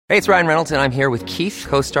Hey, it's Ryan Reynolds, and I'm here with Keith,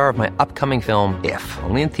 co-star of my upcoming film, If,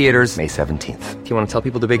 only in theaters May 17th. Do you want to tell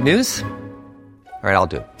people the big news? All right, I'll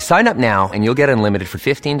do it. Sign up now and you'll get unlimited for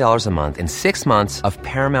 $15 a month and 6 months of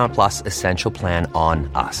Paramount Plus Essential Plan on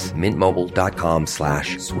us.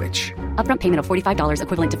 MintMobile.com/switch. Upfront payment of $45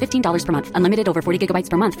 equivalent to $15 per month. Unlimited over 40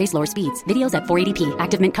 gigabytes per month. Face lower speeds. Videos at 480p.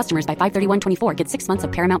 Active Mint customers by 531.24 get 6 months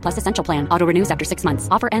of Paramount Plus Essential Plan. Auto renews after 6 months.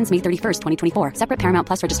 Offer ends May 31st, 2024. Separate Paramount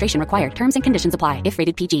Plus registration required. Terms and conditions apply if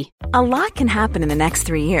rated PG. A lot can happen in the next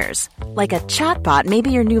 3 years. Like a chatbot may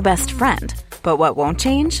be your new best friend. But what won't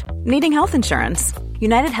change? Needing health insurance.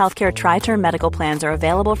 United Healthcare Tri-Term Medical Plans are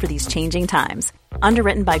available for these changing times.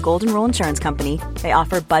 Underwritten by Golden Rule Insurance Company, they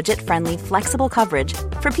offer budget-friendly, flexible coverage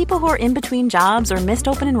for people who are in between jobs or missed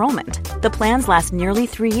open enrollment. The plans last nearly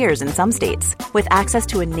 3 years in some states, with access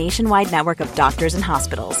to a nationwide network of doctors and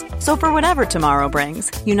hospitals. So for whatever tomorrow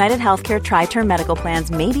brings, United Healthcare Tri-Term Medical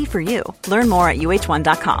Plans may be for you. Learn more at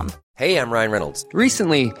uh1.com. Hey, I'm Ryan Reynolds.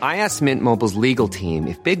 Recently, I asked Mint Mobile's legal team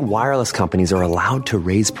if big wireless companies are allowed to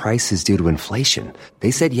raise prices due to inflation. They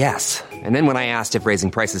said yes. And then when I asked if raising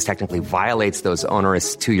prices technically violates those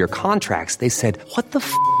onerous 2-year contracts, they said, "What the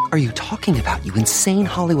f*** are you talking about, you insane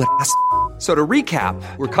Hollywood ass?" So to recap,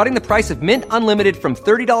 we're cutting the price of Mint Unlimited from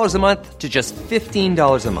 $30 a month to just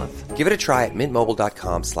 $15 a month. Give it a try at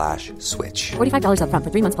mintmobile.com/switch. $45 upfront for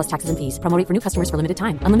 3 months plus taxes and fees. Promo rate for new customers for limited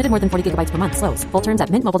time. Unlimited more than 40 gigabytes per month. Slows full terms at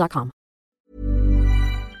mintmobile.com.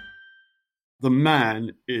 The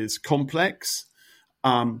man is complex,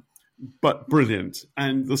 but brilliant.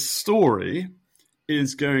 And the story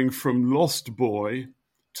is going from lost boy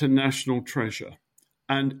to national treasure.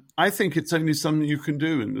 And I think it's only something you can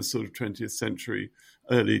do in the sort of 20th century,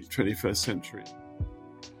 early 21st century.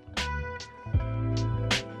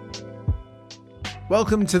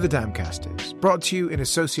 Welcome to the Damcasters, brought to you in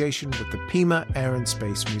association with the Pima Air and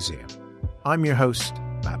Space Museum. I'm your host,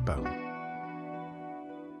 Matt Bone.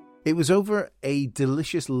 It was over a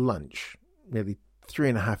delicious lunch, nearly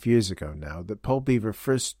 3.5 years ago now, that Paul Beaver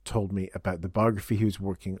first told me about the biography he was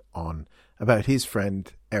working on about his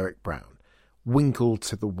friend Eric Brown. Winkle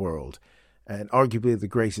to the world, and arguably the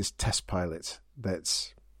greatest test pilot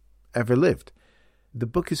that's ever lived. The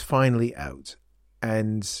book is finally out,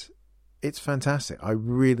 and it's fantastic. I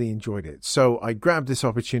really enjoyed it. So I grabbed this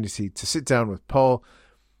opportunity to sit down with Paul,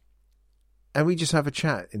 and we just have a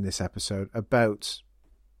chat in this episode about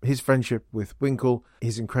his friendship with Winkle,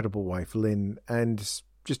 his incredible wife Lynn, and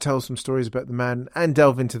just tell some stories about the man and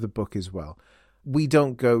delve into the book as well. We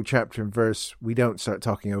don't go chapter and verse. We don't start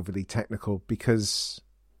talking overly technical because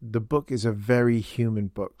the book is a very human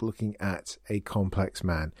book looking at a complex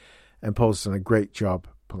man. And Paul's done a great job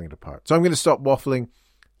pulling it apart. So I'm going to stop waffling.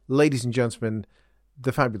 Ladies and gentlemen,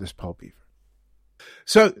 the fabulous Paul Beaver.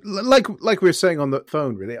 So like we were saying on the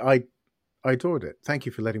phone, really, I adored it. Thank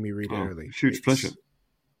you for letting me read it early. Huge pleasure.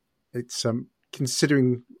 It's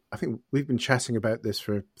considering, I think we've been chatting about this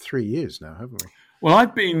for 3 years now, haven't we? Well,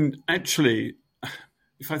 I've been actually,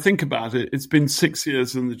 if I think about it, it's been 6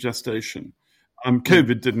 years in the gestation.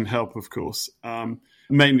 COVID didn't help, of course,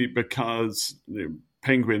 mainly because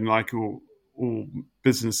Penguin, like all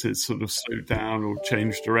businesses, sort of slowed down or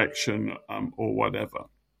changed direction or whatever.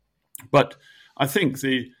 But I think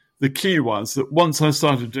the key was that once I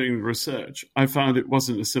started doing the research, I found it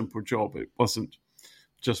wasn't a simple job. It wasn't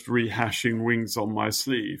just rehashing wings on my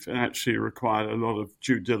sleeve. It actually required a lot of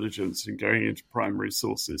due diligence in going into primary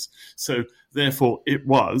sources. So therefore, it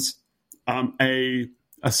was a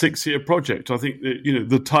 6-year project. I think that,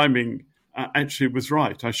 the timing actually was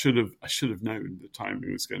right. I should have known the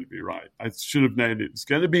timing was going to be right. I should have known it was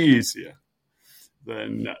going to be easier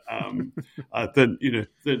than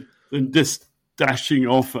just dashing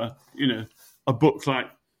off a book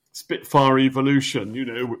like Spitfire Evolution,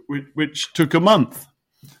 which took a month.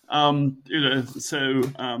 I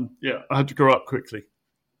had to grow up quickly.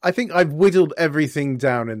 I think I've whittled everything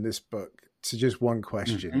down in this book to just one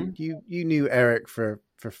question. Mm-hmm. You knew Eric for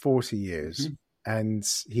 40 years, mm-hmm. and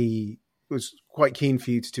he was quite keen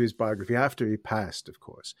for you to do his biography after he passed, of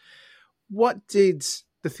course. What did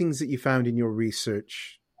the things that you found in your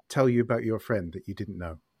research tell you about your friend that you didn't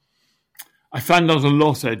know? I found out a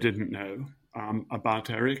lot I didn't know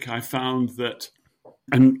about Eric. I found that,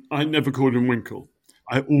 and I never called him Winkle.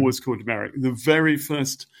 I always called him Eric. The very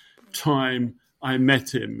first time I met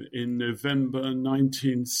him in November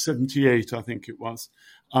 1978, I think it was,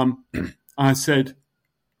 I said,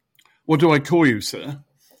 "What do I call you, sir?"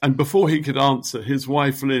 And before he could answer, his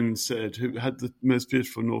wife Lynn said, who had the most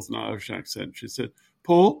beautiful Northern Irish accent, she said,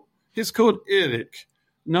 "Paul, he's called Eric.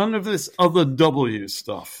 None of this other W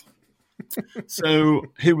stuff." So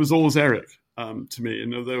he was always Eric. to me.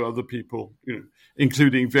 And although other people,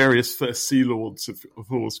 including various First Sea Lords of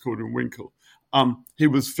Horse called him Winkle, he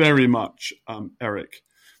was very much Eric.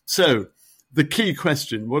 So the key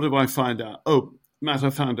question, what did I find out? Oh, Matt, I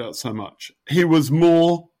found out so much. He was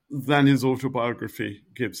more than his autobiography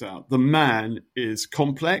gives out. The man is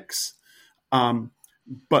complex,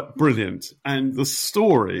 but brilliant. And the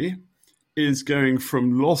story is going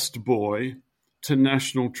from lost boy to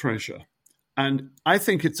national treasure. And I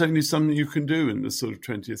think it's only something you can do in the sort of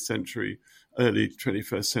 20th century, early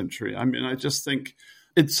 21st century. I mean, I just think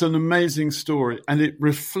it's an amazing story, and it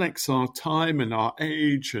reflects our time and our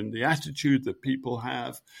age and the attitude that people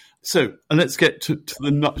have. So let's get to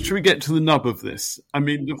the nub. Should we get to the nub of this? I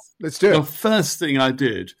mean, let's do it. The first thing I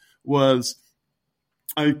did was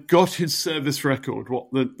I got his service record,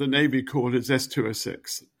 what the Navy called his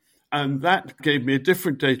S206. And that gave me a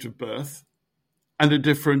different date of birth and a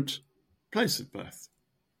different place of birth.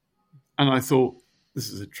 And I thought, this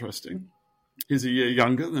is interesting. He's a year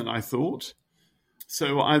younger than I thought.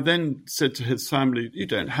 So I then said to his family, you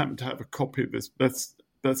don't happen to have a copy of his birth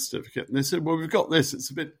certificate? And they said, well, we've got this. It's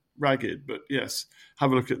a bit ragged, but yes,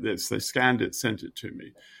 have a look at this. They scanned it, sent it to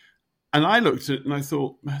me. And I looked at it and I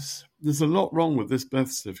thought, there's a lot wrong with this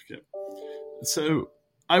birth certificate. So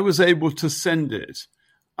I was able to send it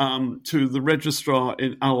to the registrar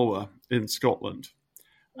in Alwa in Scotland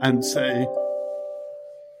and say,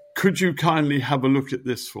 could you kindly have a look at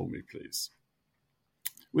this for me, please?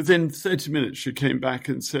 Within 30 minutes, she came back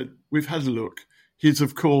and said, we've had a look. He's,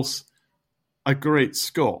 of course, a great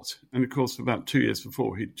Scot. And, of course, for about 2 years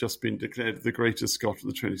before, he'd just been declared the greatest Scot of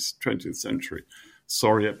the 20th century.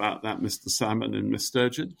 Sorry about that, Mr. Salmon and Miss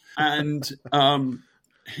Sturgeon. And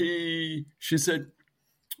she said,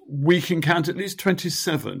 we can count at least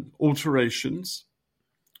 27 alterations.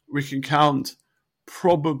 We can count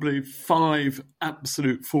probably 5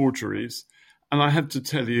 absolute forgeries. And I have to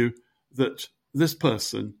tell you that this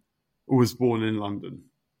person was born in London.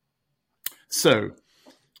 So,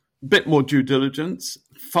 a bit more due diligence,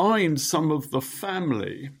 find some of the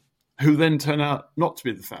family who then turn out not to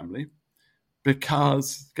be the family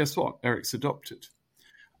because, guess what, Eric's adopted.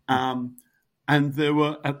 And there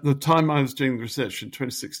were, at the time I was doing the research in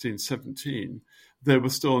 2016-17, there were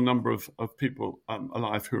still a number of people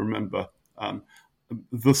alive who remember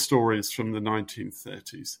the stories from the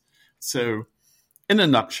 1930s. So, in a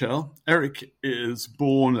nutshell, Eric is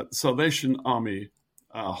born at the Salvation Army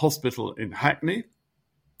Hospital in Hackney.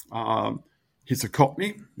 He's a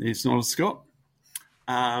Cockney. He's not a Scot.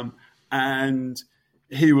 And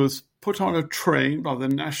he was put on a train by the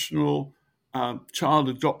National Child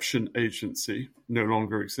Adoption Agency, no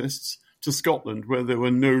longer exists, to Scotland, where there were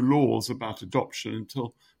no laws about adoption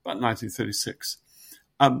until about 1936.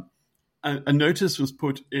 A notice was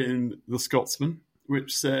put in the Scotsman,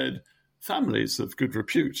 which said, families of good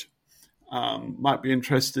repute might be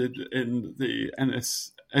interested in the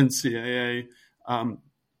NCAA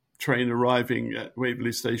train arriving at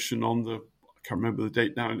Waverley Station on I can't remember the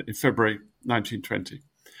date now, in February 1920.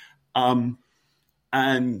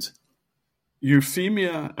 And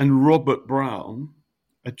Euphemia and Robert Brown,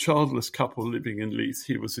 a childless couple living in Leith,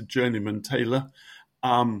 he was a journeyman tailor,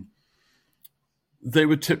 they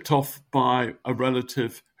were tipped off by a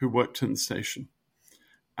relative who worked in the station.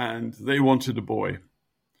 And they wanted a boy.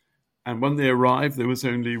 And when they arrived, there was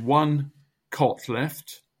only one cot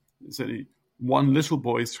left. There was only one little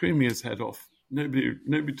boy screaming his head off.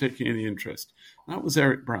 Nobody taking any interest. That was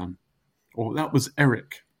Eric Brown, or that was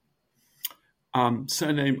Eric.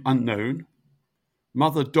 Surname unknown.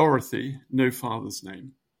 Mother Dorothy, no father's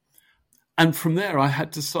name. And from there, I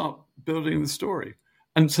had to start building the story.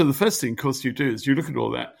 And so the first thing, of course, you do is you look at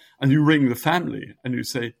all that and you ring the family and you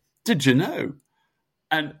say, did you know?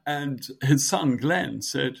 And his son, Glenn,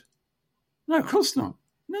 said, no, of course not.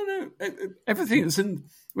 No, everything that's in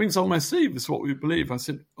Wings on My Sleeve is what we believe. I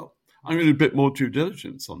said, well, I'm going to do a bit more due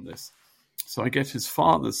diligence on this. So I get his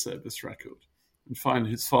father's service record and find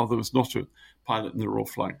his father was not a pilot in the Royal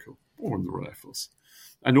Flight Corps or in the Royal Air Force.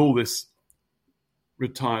 And all this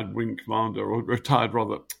retired wing commander or retired,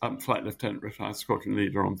 rather, flight lieutenant, retired squadron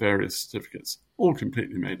leader on various certificates, all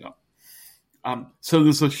completely made up. So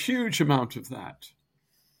there's a huge amount of that.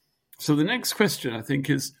 So the next question, I think,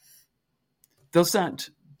 is, does that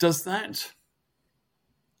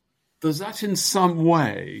in some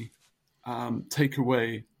way take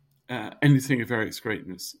away anything of Eric's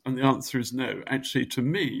greatness? And the answer is no. Actually, to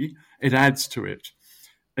me, it adds to it.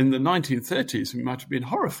 In the 1930s, we might have been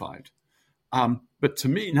horrified. But to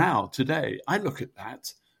me now, today, I look at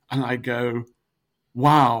that and I go,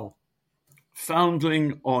 wow,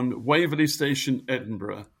 foundling on Waverley Station,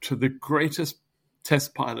 Edinburgh, to the greatest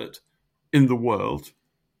test pilot in the world.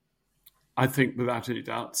 I think, without any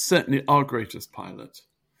doubt, certainly our greatest pilot.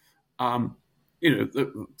 The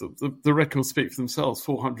records speak for themselves.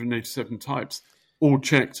 487 types, all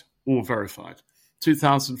checked, all verified.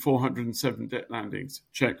 2,407 deck landings,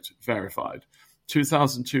 checked, verified.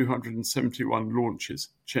 2,271 launches,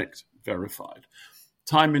 checked, verified.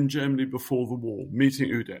 Time in Germany before the war, meeting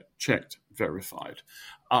Udet, checked, verified.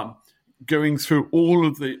 Going through all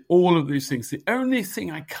of these things. The only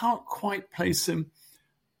thing I can't quite place him,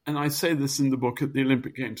 and I say this in the book, at the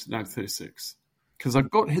Olympic Games in 1936, because I've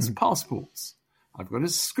got his passports, I've got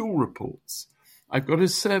his school reports, I've got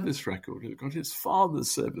his service record, I've got his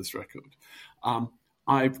father's service record,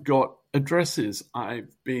 I've got addresses, I've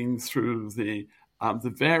been through the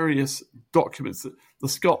various documents. The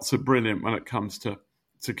Scots are brilliant when it comes to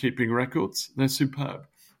keeping records. They're superb.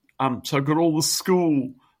 So I've got all the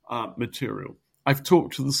school material. I've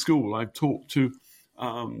talked to the school. I've talked to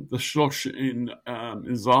the Schloss in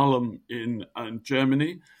Salem in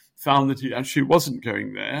Germany, found that he actually wasn't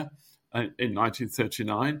going there in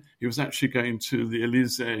 1939. He was actually going to the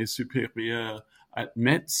Élysée Supérieur at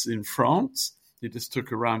Metz in France. He just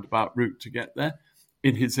took a roundabout route to get there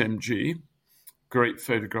in his MG. Great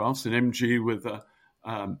photographs, an MG with a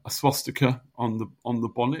swastika on the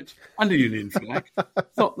bonnet and a Union flag.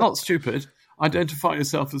 not stupid. Identify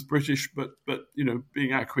yourself as British, but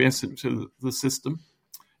being acquiescent to the system.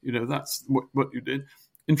 That's what you did.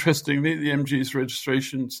 Interestingly, the MG's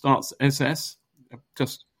registration starts SS.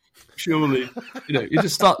 Just purely, you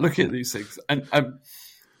just start looking at these things, and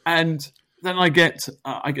then I get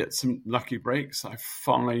some lucky breaks. I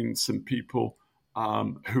find some people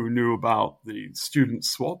who knew about the student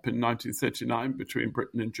swap in 1939 between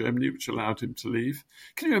Britain and Germany, which allowed him to leave.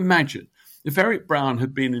 Can you imagine if Eric Brown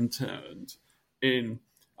had been interned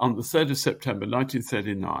on the 3rd of September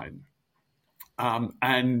 1939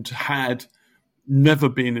 and had never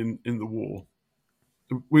been in the war?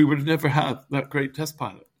 We would have never had that great test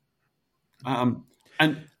pilot. And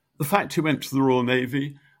the fact he went to the Royal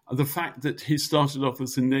Navy, the fact that he started off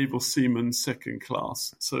as a naval seaman second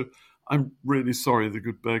class. So I'm really sorry, the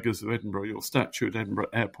good burghers of Edinburgh. Your statue at Edinburgh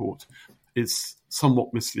Airport is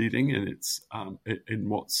somewhat misleading in its in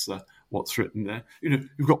what's written there. You've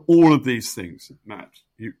got all of these things, Matt.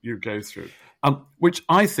 You go through, which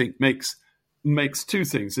I think makes two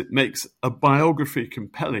things. It makes a biography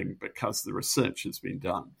compelling because the research has been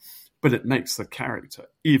done, but it makes the character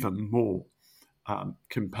even more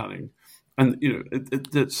compelling. And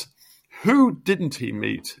it's who didn't he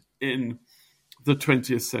meet in the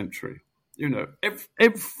 20th century?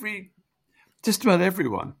 Every just about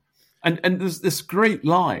everyone. And there's this great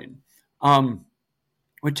line,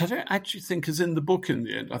 which I don't actually think is in the book in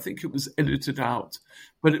the end. I think it was edited out,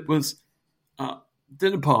 but it was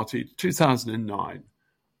dinner party 2009.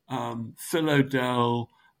 Phil O'Dell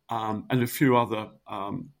and a few other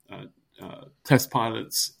test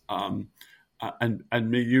pilots and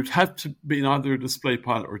me. You'd have to be either a display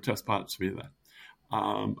pilot or a test pilot to be there.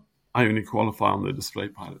 I only qualify on the display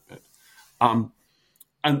pilot bit. And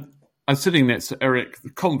I'm sitting next to Eric. The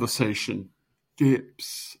conversation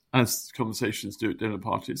dips, as conversations do at dinner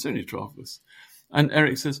parties. It's only 12 of us. And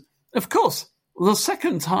Eric says, of course, the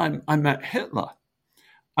second time I met Hitler.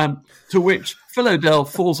 To which Phil O'Dell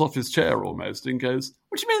falls off his chair almost and goes,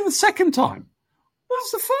 what do you mean the second time? What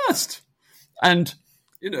was the first? And,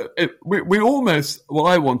 we almost,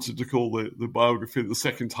 I wanted to call the biography The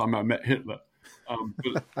Second Time I Met Hitler.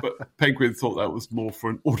 But Penguin thought that was more for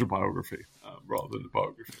an autobiography rather than a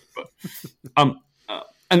biography. But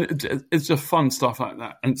and it's just fun stuff like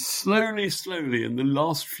that. And slowly, in the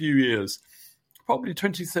last few years, probably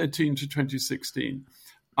 2013 to 2016,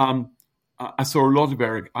 I saw a lot of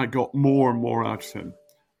Eric. I got more and more out of him.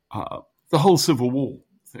 The whole Civil War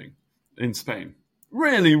thing in Spain.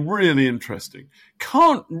 Really, really interesting.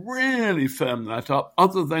 Can't really firm that up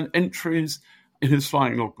other than entries in his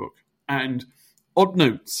flying logbook and odd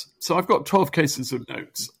notes. So I've got 12 cases of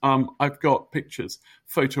notes. I've got pictures,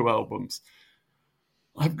 photo albums.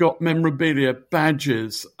 I've got memorabilia,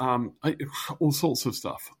 badges, all sorts of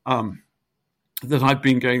stuff that I've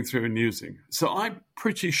been going through and using. So I'm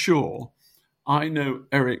pretty sure I know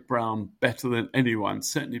Eric Brown better than anyone,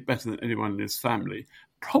 certainly better than anyone in his family,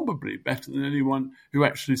 probably better than anyone who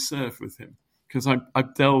actually served with him, because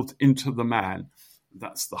I've delved into the man.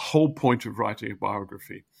 That's the whole point of writing a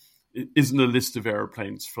biography. It isn't a list of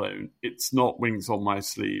aeroplanes flown. It's not wings on my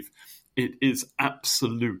sleeve. It is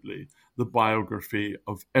absolutely the biography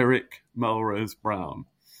of Eric Melrose Brown.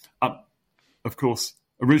 Of course,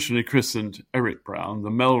 originally christened Eric Brown,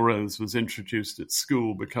 the Melrose was introduced at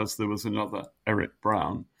school because there was another Eric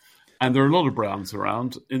Brown. And there are a lot of Browns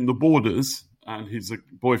around in the borders, and he's a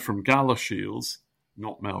boy from Galashiels,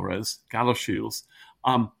 not Melrose, Galashiels.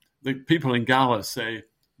 The people in Gala say,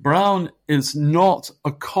 Brown is not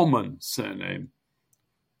a common surname.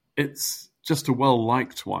 It's just a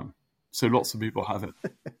well-liked one. So lots of people have it.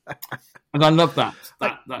 And I love that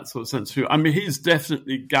sort of sense too. I mean, he's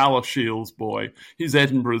definitely Galashiels' boy. He's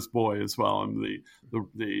Edinburgh's boy as well, and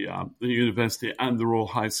the university and the Royal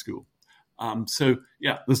High School. So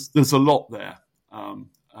yeah, there's a lot there,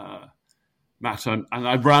 Matt. And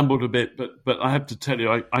I've rambled a bit, but I have to tell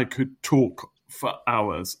you, I could talk for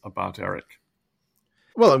hours about Eric.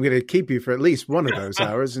 Well, I'm going to keep you for at least one of those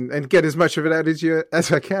hours and get as much of it out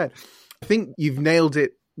as I can. I think you've nailed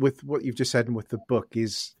it with what you've just said and with the book.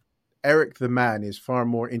 Is Eric the man is far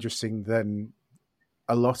more interesting than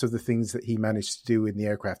a lot of the things that he managed to do in the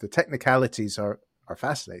aircraft. The technicalities are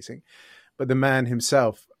fascinating, but the man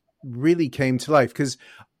himself really came to life, because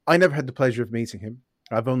I never had the pleasure of meeting him.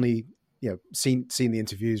 I've only seen the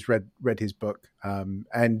interviews, read his book,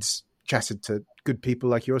 and chatted to good people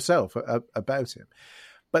like yourself about him.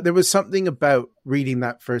 But there was something about reading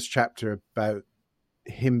that first chapter about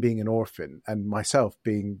him being an orphan and myself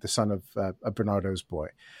being the son of a Bernardo's boy.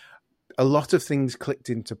 A lot of things clicked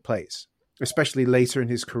into place, especially later in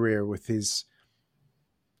his career with his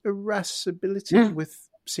irascibility with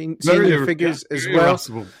senior figures as well.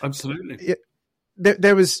 Irascible. Absolutely.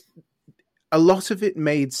 There was a lot of it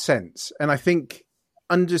made sense. And I think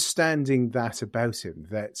understanding that about him,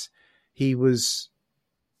 that he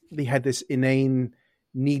had this inane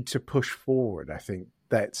need to push forward, I think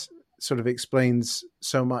that sort of explains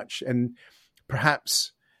so much. And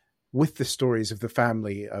perhaps with the stories of the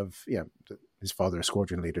family of, his father, a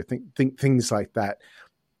squadron leader, think things like that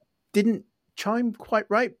didn't chime quite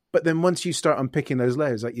right. But then once you start unpicking those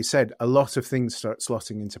layers, like you said, a lot of things start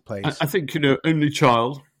slotting into place. I think, only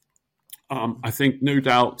child, I think no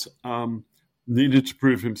doubt needed to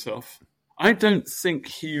prove himself. I don't think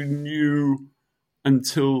he knew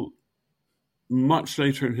until much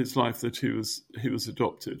later in his life that he was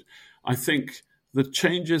adopted. I think the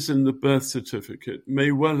changes in the birth certificate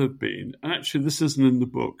may well have been, and actually this isn't in the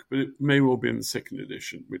book, but it may well be in the second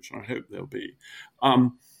edition, which I hope there'll be,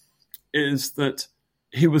 is that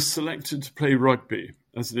he was selected to play rugby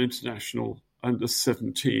as an international under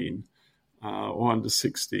 17 or under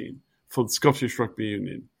 16 for the Scottish Rugby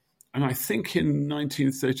Union. And I think in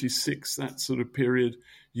 1936, that sort of period,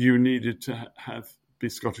 you needed to be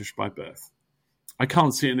Scottish by birth. I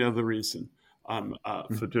can't see any other reason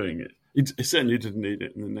for doing it. He certainly didn't need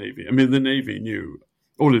it in the Navy. I mean, the Navy knew,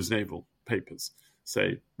 all his naval papers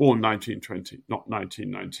say, born 1920, not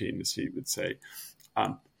 1919, as he would say,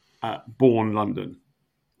 born London.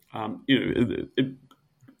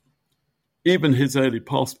 Even his early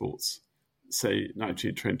passports say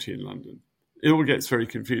 1920 in London. It all gets very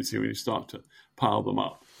confusing when you start to pile them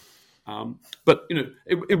up. But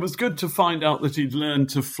it was good to find out that he'd learned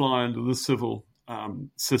to fly under the civil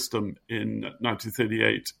system in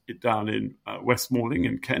 1938 down in West Malling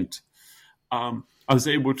in Kent. I was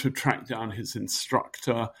able to track down his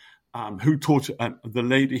instructor, who taught the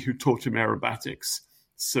lady who taught him aerobatics.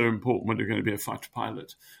 So important when you're going to be a fighter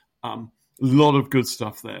pilot. A lot of good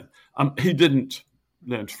stuff there. He didn't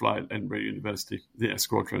learn to fly at Edinburgh University, the Air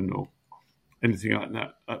Squadron, or anything like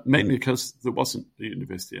that, mainly because there wasn't the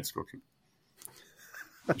University Air Squadron,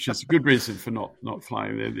 which is a good reason for not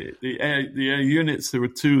flying there. The air units, there were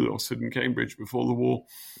two that were stood in Cambridge before the war.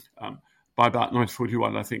 By about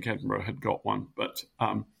 1941, I think Edinburgh had got one, but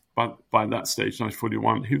by that stage,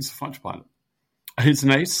 1941, he was a fighter pilot. He's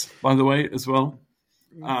an ace, by the way, as well.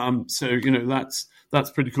 So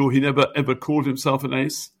that's pretty cool. He never ever called himself an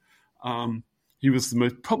ace. He was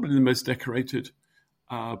probably the most decorated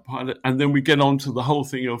pilot. And then we get on to the whole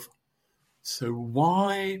thing of, so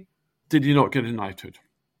why did he not get a knighthood?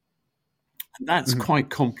 And that's quite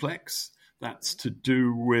complex. That's to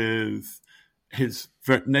do with his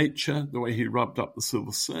nature, the way he rubbed up the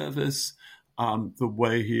civil service, the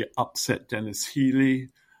way he upset Dennis Healey,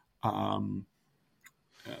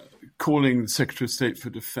 calling the Secretary of State for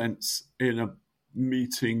Defense in a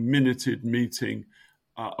minuted meeting,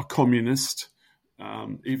 a communist,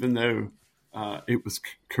 even though it was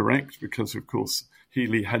correct because, of course,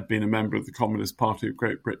 Healey had been a member of the Communist Party of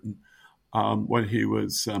Great Britain when he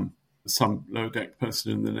was some low-deck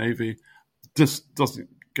person in the Navy. Just doesn't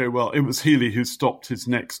go well. It was Healey who stopped his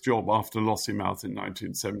next job after Lossiemouth in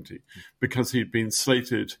 1970 because he'd been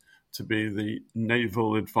slated to be the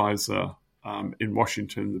naval advisor in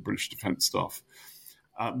Washington, the British Defense Staff,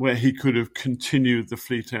 where he could have continued the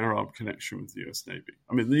Fleet Air Arm connection with the US Navy.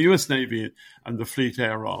 I mean, the US Navy and the Fleet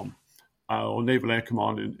Air Arm or Naval Air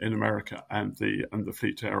Command in America and the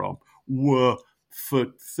Fleet Air Arm were for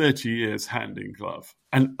 30 years hand in glove.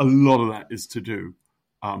 And a lot of that is to do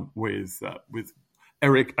with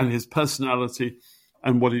Eric and his personality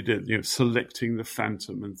and what he did, selecting the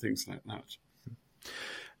Phantom and things like that.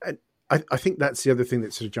 And I think that's the other thing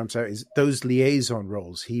that sort of jumps out is those liaison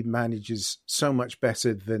roles. He manages so much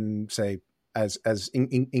better than, say, as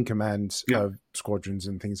in command of squadrons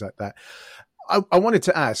and things like that. I wanted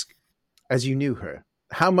to ask, as you knew her,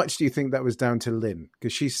 how much do you think that was down to Lynn?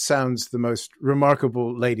 Because she sounds the most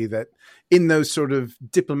remarkable lady that in those sort of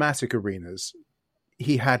diplomatic arenas,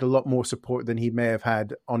 he had a lot more support than he may have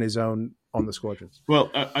had on his own on the squadrons. Well,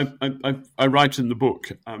 I write in the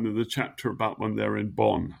book, in the chapter about when they're in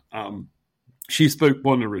Bonn, she spoke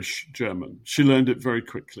Bonnerish German. She learned it very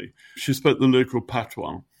quickly. She spoke the local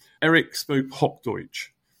patois. Eric spoke Hochdeutsch.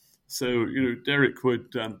 So, Eric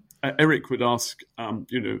would ask,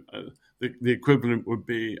 the equivalent would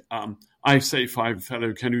be, I say, fine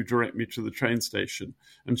fellow, can you direct me to the train station?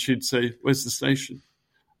 And she'd say, where's the station?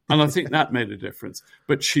 And I think that made a difference.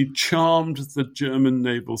 But she charmed the German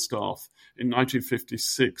naval staff in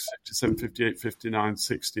 1956, 57, 58, 59,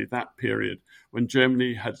 60, that period, when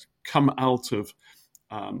Germany had come out of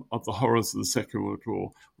the horrors of the Second World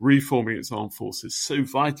War, reforming its armed forces, so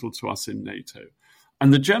vital to us in NATO.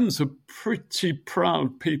 And the Germans were pretty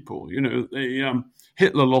proud people.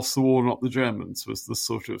 Hitler lost the war, not the Germans, was the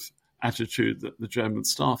sort of attitude that the German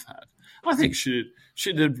staff had. I think she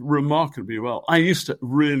did remarkably well. I used to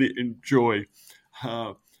really enjoy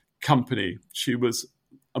her company. She was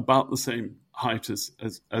about the same height as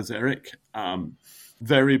Eric,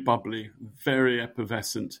 very bubbly, very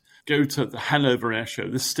effervescent. Go to the Hanover Air Show.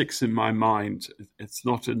 This sticks in my mind. It's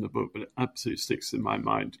not in the book, but it absolutely sticks in my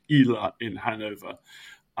mind. Ela in Hanover.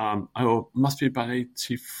 I must be about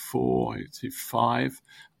 84, 85.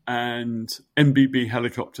 And MBB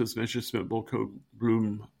helicopters, Messerschmitt Bölkow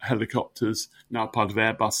Bloom helicopters, now part of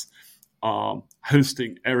Airbus, are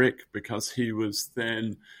hosting Eric because he was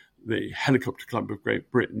then the Helicopter Club of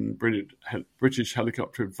Great Britain, British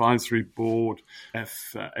Helicopter Advisory Board,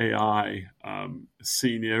 FAI,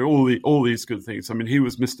 Senior, all these good things. I mean, he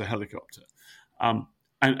was Mr. Helicopter. And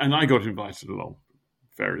I got invited along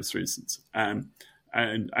for various reasons. And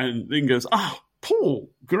Lynn goes, Paul,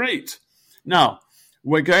 great. Now,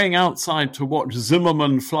 we're going outside to watch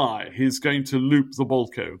Zimmerman fly. He's going to loop the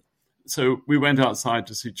Bölkow. So we went outside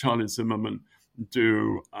to see Charlie Zimmerman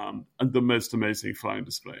do the most amazing flying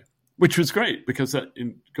display, which was great because that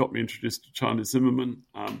got me introduced to Charlie Zimmerman.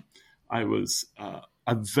 I was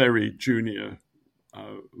a very junior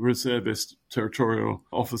reservist territorial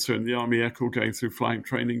officer in the Army Air Corps going through flying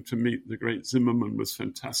training. To meet the great Zimmerman was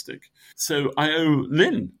fantastic. So I owe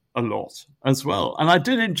Lynn a lot as well. And I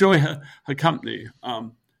did enjoy her company.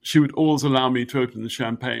 She would always allow me to open the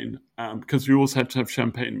champagne because you always had to have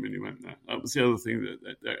champagne when you went there. That was the other thing.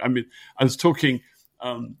 I was talking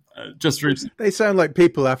just recently. They sound like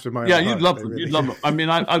people after my own heart. You'd love them. You'd love them.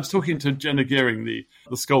 I was talking to Jenna Gearing, the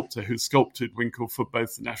sculptor who sculpted Winkle for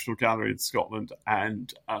both the National Gallery in Scotland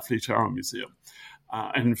and Fleet Air Arm Museum.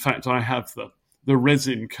 And in fact, I have the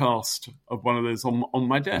resin cast of one of those on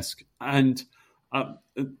my desk. And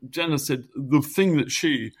Jenna said the thing that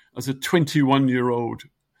she, as a 21-year-old,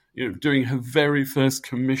 doing her very first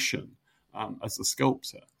commission as a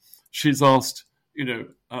sculptor, she's asked,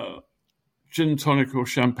 gin tonic or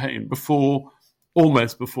champagne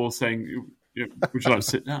almost before saying, would you like to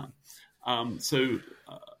sit down?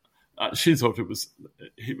 She thought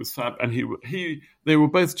he was fab, and they were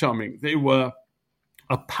both charming. They were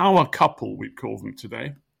a power couple, we'd call them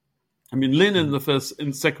today. I mean, Lynn in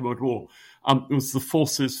the Second World War was the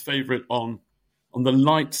force's favourite on the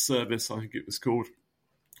light service, I think it was called.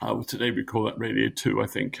 Today we call that Radio 2, I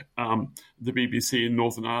think. The BBC in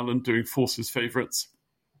Northern Ireland doing force's favourites,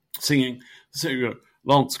 singing. So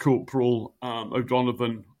Lance Corporal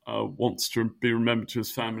O'Donovan wants to be remembered to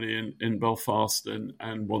his family in Belfast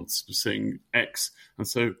and wants to sing X. And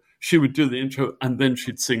so she would do the intro and then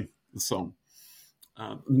she'd sing the song.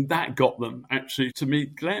 And that got them actually to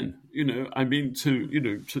meet Glenn,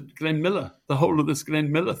 to Glenn Miller. The whole of this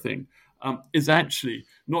Glenn Miller thing is actually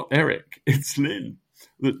not Eric, it's Lynn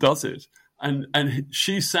that does it. And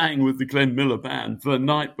she sang with the Glenn Miller band the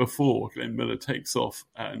night before Glenn Miller takes off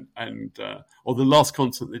or the last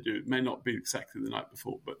concert they do. It may not be exactly the night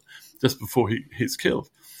before, but just before he's killed.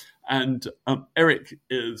 And Eric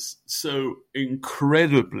is so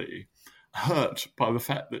incredibly hurt by the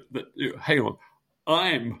fact that hang on,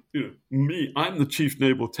 I'm the chief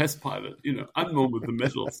naval test pilot. I'm the one with the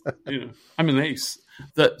medals. I'm an ace.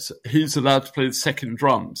 That he's allowed to play the second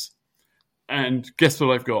drums. And guess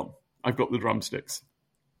what I've got? I've got the drumsticks.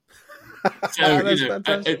 So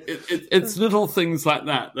it's little things like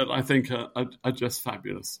that I think are just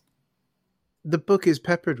fabulous. The book is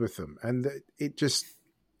peppered with them, and it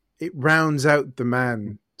rounds out the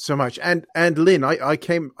man so much. And Lynn, I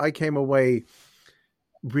came away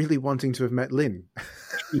really wanting to have met Lynn.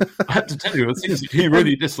 I have to tell you, the things that he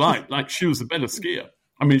really disliked, like she was a better skier.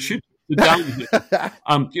 I mean, she down with it,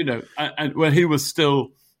 and when he was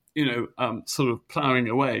still, sort of ploughing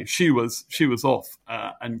away, she was off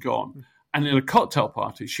and gone. And in a cocktail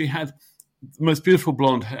party, she had the most beautiful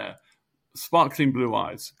blonde hair, sparkling blue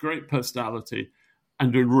eyes, great personality,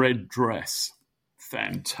 and a red dress.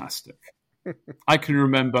 Fantastic. I can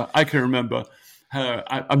remember her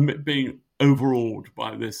being overawed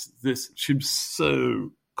by this. She was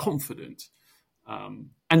so confident,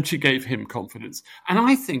 and she gave him confidence. And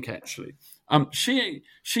I think actually, she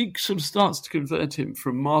sort of starts to convert him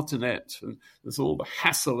from martinet, and there's all the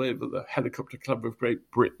hassle over the Helicopter Club of Great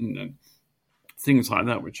Britain and things like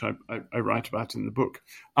that, which I write about in the book.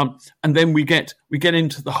 And then we get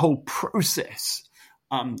into the whole process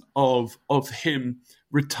of him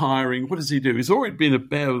retiring. What does he do? He's already been a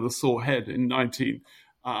bear with a sore head in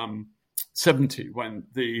 1970 when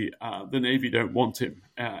the Navy don't want him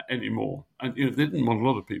anymore. And they didn't want a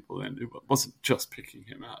lot of people then. It wasn't just picking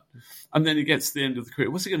him out. And then he gets to the end of the career.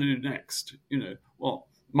 What's he going to do next?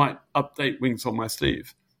 Might update Wings on My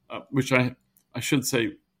Sleeve, which I should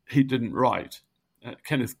say he didn't write.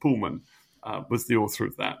 Kenneth Pullman was the author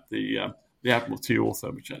of that, the Admiralty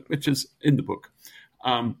author, which is in the book.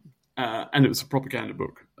 And it was a propaganda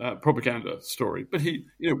book, propaganda story. But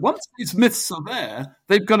once these myths are there,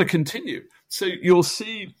 they've got to continue. So you'll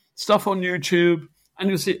see stuff on YouTube, and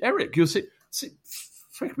you'll see Eric. You'll see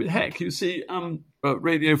heck, you see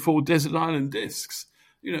Radio 4 Desert Island Discs.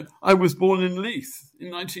 I was born in Leith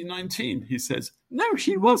in 1919. He says, no,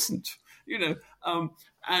 he wasn't.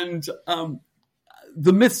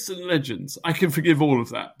 The myths and legends, I can forgive all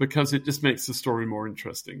of that because it just makes the story more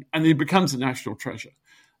interesting. And he becomes a national treasure.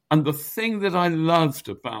 And the thing that I loved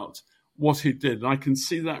about what he did, and I can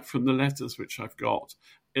see that from the letters which I've got,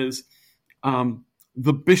 is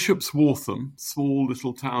the Bishop's Waltham, small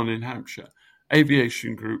little town in Hampshire,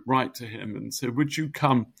 aviation group write to him and say, would you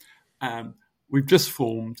come? We've just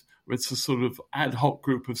formed. It's a sort of ad hoc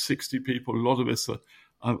group of 60 people. A lot of us are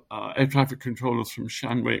air traffic controllers from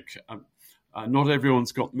Shanwick. Not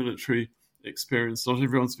everyone's got military experience. Not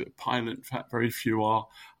everyone's a pilot. In fact, very few are.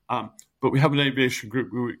 But we have an aviation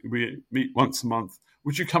group. We meet once a month.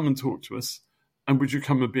 Would you come and talk to us? And would you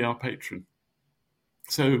come and be our patron?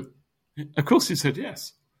 So, of course, he said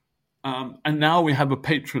yes. And now we have a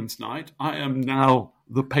patrons' night. I am now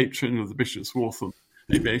the patron of the Bishop's Waltham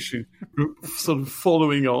Aviation Group, sort of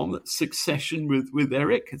following on that succession with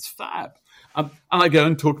Eric. It's fab. And I go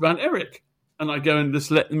and talk about Eric. And I go and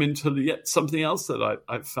just let them into yet something else that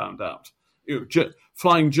I've found out.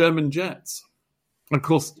 Flying German jets. Of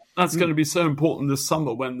course, that's going to be so important this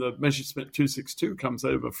summer when the Messerschmitt 262 comes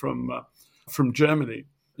over from Germany.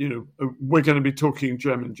 We're going to be talking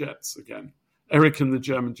German jets again. Eric and the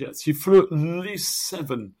German jets. He flew at least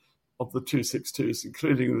 7 of the 262s,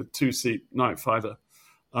 including the 2-seat night fighter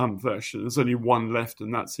version. There's only one left,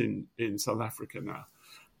 and that's in South Africa now.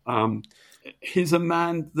 He's a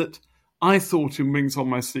man that I thought in Wings on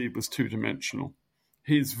My Sleeve was 2-dimensional.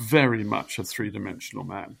 He's very much a 3-dimensional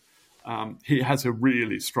man. He has a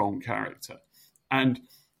really strong character. And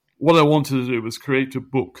what I wanted to do was create a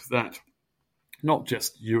book that not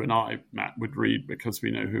just you and I, Matt, would read because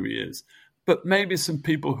we know who he is, but maybe some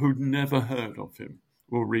people who'd never heard of him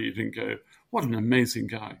will read and go, what an amazing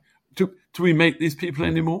guy. Do we make these people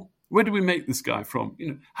anymore? Where do we make this guy from?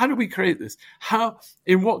 How do we create this?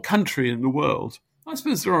 In what country in the world? I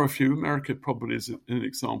suppose there are a few. America probably is an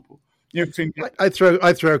example. I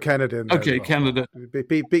throw Canada in there. Okay, well. Canada.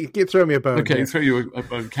 Throw me a bone. Okay, yeah. Throw you a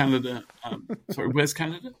bone. Canada. Sorry, where's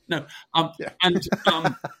Canada? No. Yeah. And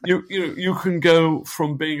you can go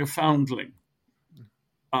from being a foundling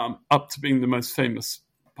up to being the most famous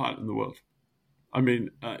pilot in the world. I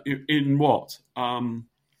mean, in what?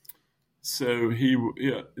 So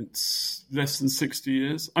it's less than 60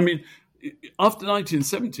 years. I mean, after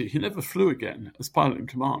 1970, he never flew again as pilot in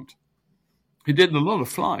command. He did a lot of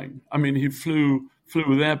flying. I mean, he flew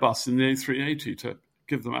with Airbus in the A380 to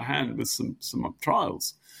give them a hand with some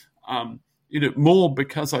trials. More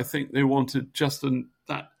because I think they wanted just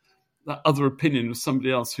that other opinion of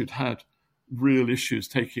somebody else who'd had real issues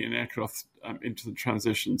taking an aircraft into the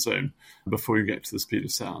transition zone before you get to the speed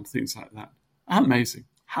of sound, things like that. Amazing.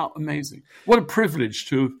 How amazing. What a privilege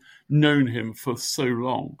to have known him for so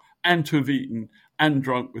long and to have eaten and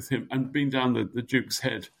drunk with him and been down the Duke's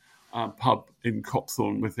Head pub in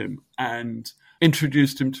Copthorne with him and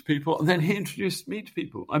introduced him to people. And then he introduced me to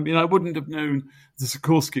people. I mean, I wouldn't have known the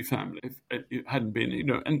Sikorsky family if it hadn't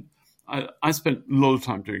been, and I spent a lot of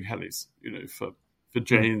time doing helis, for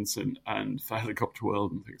Jane's and for Helicopter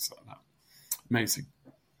World and things like that. Amazing.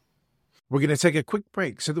 We're going to take a quick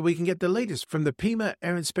break so that we can get the latest from the Pima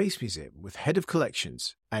Air and Space Museum with Head of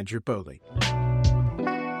Collections, Andrew Bowley.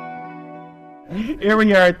 Here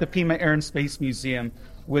we are at the Pima Air and Space Museum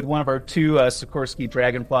with one of our two Sikorsky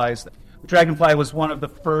Dragonflies. The Dragonfly was one of the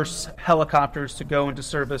first helicopters to go into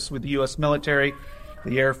service with the U.S. military.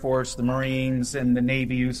 The Air Force, the Marines, and the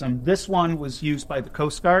Navy use them. This one was used by the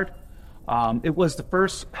Coast Guard. It was the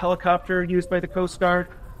first helicopter used by the Coast Guard.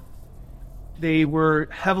 They were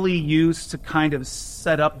heavily used to kind of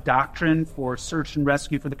set up doctrine for search and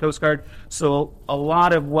rescue for the Coast Guard. So a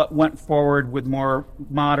lot of what went forward with more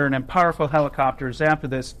modern and powerful helicopters after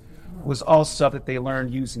this was all stuff that they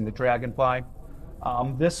learned using the Dragonfly.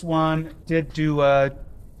 This one did do a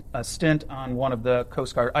stint on one of the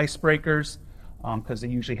Coast Guard icebreakers because they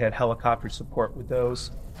usually had helicopter support with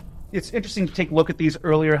those. It's interesting to take a look at these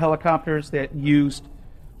earlier helicopters that used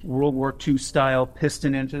World War II style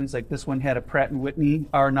piston engines. Like this one had a Pratt & Whitney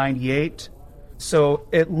R98. So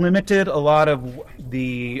it limited a lot of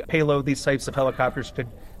the payload these types of helicopters could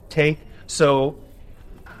take. So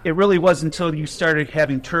it really wasn't until you started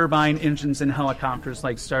having turbine engines in helicopters,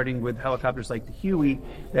 like starting with helicopters like the Huey,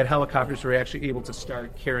 that helicopters were actually able to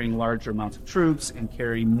start carrying larger amounts of troops and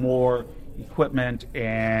carry more equipment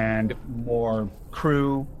and more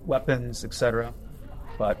crew, weapons, etc.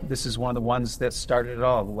 But this is one of the ones that started it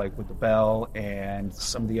all, like with the Bell and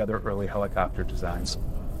some of the other early helicopter designs.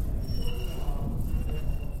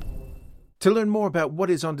 To learn more about what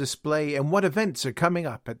is on display and what events are coming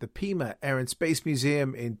up at the Pima Air and Space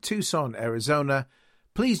Museum in Tucson, Arizona,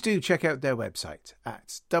 please do check out their website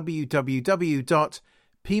at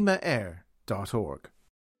www.pimaair.org.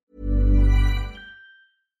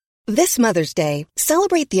 This Mother's Day,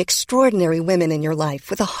 celebrate the extraordinary women in your life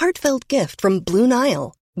with a heartfelt gift from Blue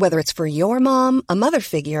Nile. Whether it's for your mom, a mother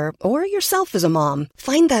figure, or yourself as a mom,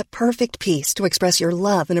 find that perfect piece to express your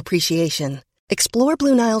love and appreciation. Explore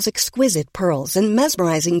Blue Nile's exquisite pearls and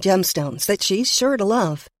mesmerizing gemstones that she's sure to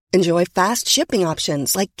love. Enjoy fast shipping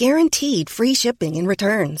options like guaranteed free shipping and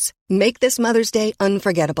returns. Make this Mother's Day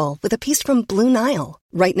unforgettable with a piece from Blue Nile.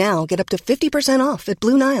 Right now, get up to 50% off at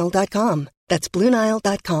BlueNile.com. That's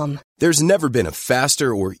BlueNile.com. There's never been a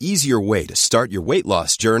faster or easier way to start your weight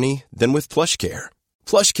loss journey than with PlushCare.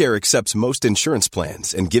 PlushCare accepts most insurance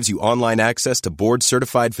plans and gives you online access to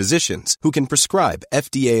board-certified physicians who can prescribe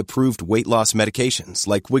FDA-approved weight loss medications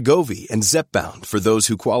like Wegovy and Zepbound for those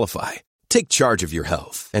who qualify. Take charge of your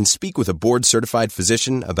health and speak with a board-certified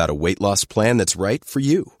physician about a weight loss plan that's right for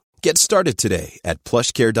you. Get started today at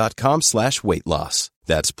plushcare.com/weight loss.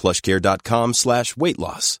 That's plushcare.com/weight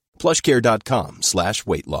loss.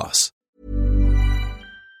 plushcare.com/weight loss.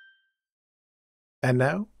 And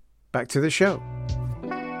now, back to the show.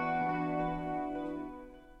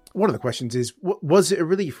 One of the questions is, was it a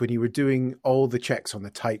relief when you were doing all the checks on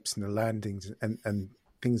the types and the landings and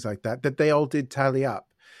things like that, that they all did tally up?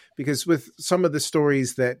 Because with some of the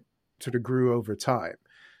stories that sort of grew over time,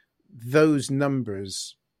 those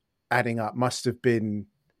numbers adding up must have been,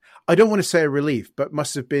 I don't want to say a relief, but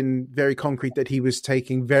must have been very concrete that he was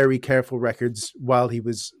taking very careful records while he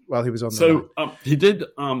was on the line. So he did.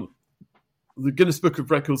 The Guinness Book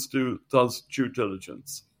of Records does due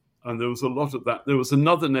diligence, and there was a lot of that. There was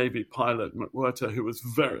another Navy pilot, McWhirter, who was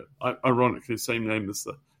very ironically same name as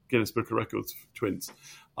the Guinness Book of Records twins,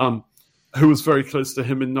 who was very close to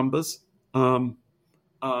him in numbers. The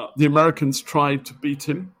Americans tried to beat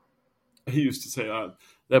him. He used to say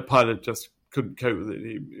their pilot just couldn't cope with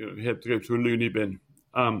it. He had to go to a loony bin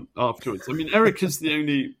afterwards. I mean, Eric is the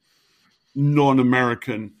only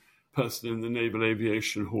non-American person in the Naval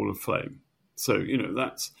Aviation Hall of Fame. So,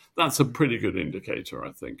 that's a pretty good indicator,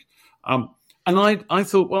 I think. And I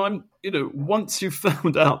thought, well, once you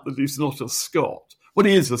found out that he's not a Scot, well,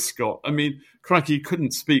 he is a Scot. I mean, crikey, he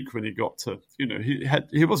couldn't speak when he got to,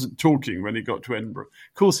 he wasn't talking when he got to Edinburgh.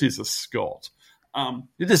 Of course he's a Scot.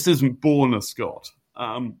 He just isn't born a Scot.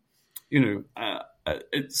 I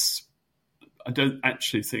don't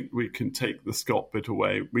actually think we can take the Scot bit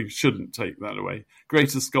away. We shouldn't take that away.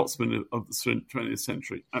 Greatest Scotsman of the 20th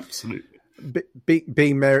century, absolutely.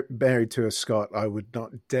 Being married to a Scot, I would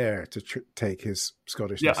not dare to take his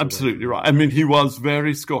Scottishness. Yeah, absolutely right. I mean, he was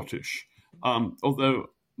very Scottish, although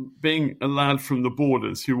being a lad from the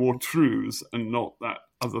borders, he wore trews and not that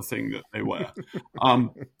other thing that they wear.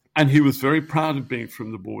 And he was very proud of being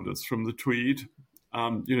from the borders, from the Tweed.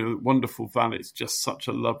 Wonderful Valley. It's just such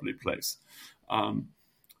a lovely place. And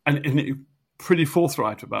pretty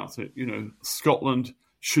forthright about it. Scotland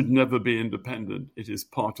should never be independent. It is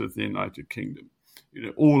part of the United Kingdom.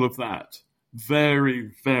 All of that.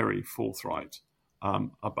 Very, very forthright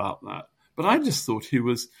about that. But I just thought he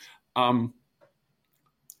was,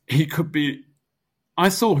 he could be, I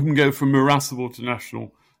saw him go from irascible to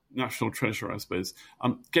national treasure, I suppose.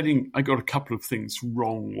 I got a couple of things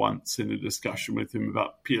wrong once in a discussion with him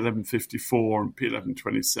about P1154 and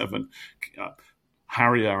P1127,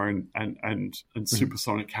 Harrier and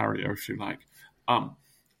supersonic Harrier, if you like.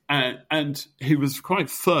 And he was quite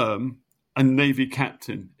firm and Navy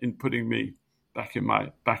captain in putting me back in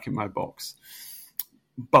my box,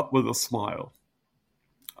 but with a smile.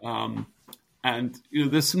 And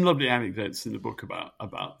there's some lovely anecdotes in the book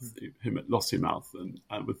about him at Lossiemouth and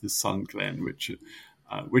with his son Glenn, which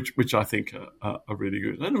I think are really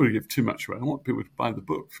good. I don't want to give too much away. I want people to buy the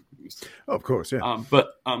book. Of course, yeah.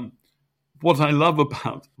 But what I love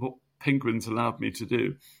about what Penguins allowed me to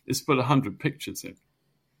do is put 100 pictures in.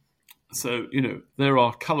 So, there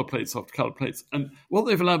are colour plates after colour plates. And what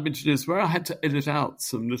they've allowed me to do is where I had to edit out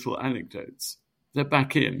some little anecdotes, they're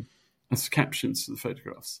back in as captions to the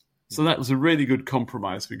photographs. So that was a really good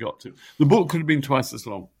compromise we got to. The book could have been twice as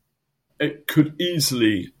long. It could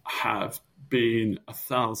easily have been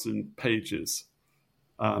 1,000 pages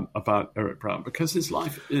about Eric Brown because his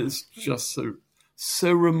life is just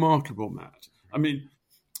so remarkable, Matt. I mean,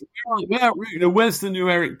 where's the new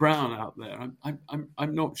Eric Brown out there?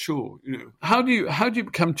 I'm not sure. How do you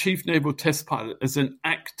become Chief Naval Test Pilot as an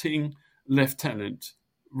acting lieutenant,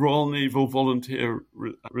 Royal Naval Volunteer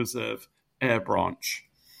Reserve Air Branch?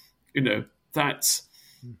 That's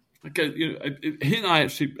okay. He and I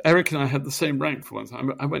Eric and I had the same rank for one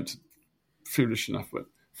time. I went, foolish enough, but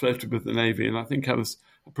flirted with the Navy, and I think I was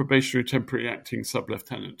a probationary temporary acting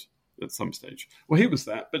sub-lieutenant at some stage. Well, he was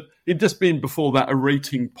that, but he'd just been before that a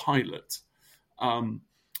rating pilot. And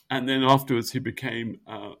then afterwards he became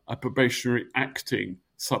a probationary acting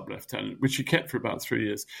sub-lieutenant, which he kept for about 3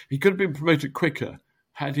 years. He could have been promoted quicker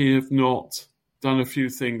had he have not done a few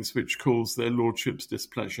things which caused their lordship's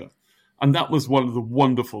displeasure. And that was one of the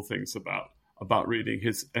wonderful things about reading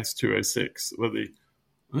his S-206, where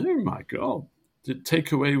oh my God, did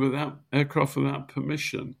take away aircraft without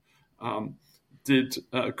permission, did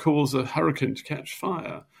cause a hurricane to catch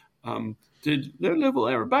fire, did low-level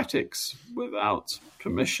aerobatics without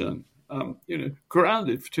permission,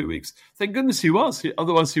 grounded for 2 weeks. Thank goodness he was.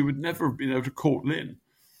 Otherwise, he would never have been able to court Lynn.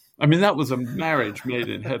 I mean, that was a marriage made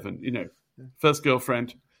in heaven. First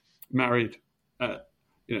girlfriend, married.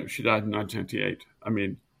 She died in 1998. I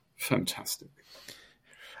mean, fantastic.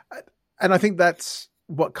 And I think that's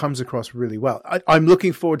what comes across really well. I'm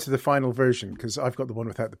looking forward to the final version because I've got the one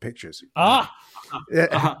without the pictures. And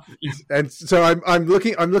so I'm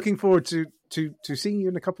looking forward to seeing you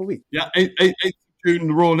in a couple of weeks. Yeah, 8th June,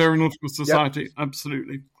 the Royal Aeronautical Society, yep.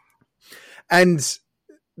 Absolutely. And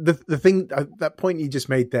the thing, that point you just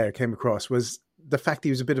made there came across was the fact he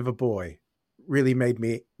was a bit of a boy really made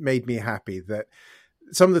me happy that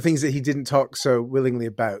some of the things that he didn't talk so willingly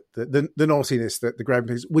about, the naughtiness, the grabbing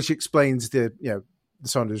things, which explains the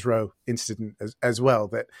Saunders Row incident as well,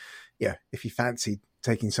 that, if he fancied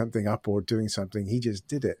taking something up or doing something, he just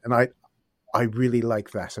did it. And I really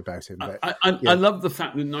like that about him. I love the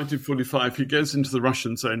fact that in 1945 he goes into the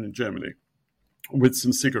Russian zone in Germany with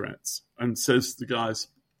some cigarettes and says to the guys,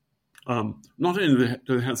 not only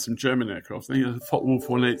do they have some German aircraft, they had a Focke-Wulf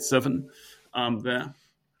 187 there,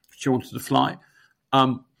 which he wanted to fly,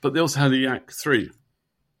 but they also had a Yak 3.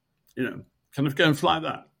 Kind of go and fly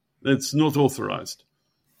that. It's not authorized.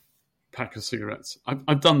 Pack of cigarettes.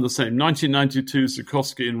 I've done the same. 1992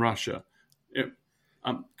 Sikorsky in Russia.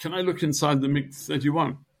 Can I look inside the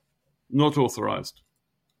MiG-31? Not authorized.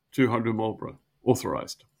 200 Marlboro.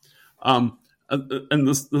 Authorized. And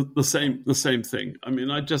the same thing. I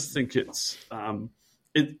mean, I just think it's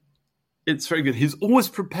very good. He's always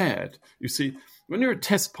prepared. You see, when you're a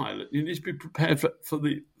test pilot, you need to be prepared for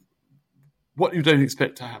what you don't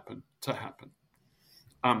expect to happen.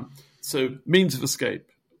 So means of escape.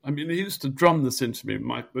 I mean, he used to drum this into me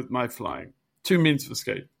with my flying. 2 means of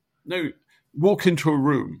escape. No, walk into a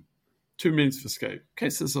room. 2 means of escape. In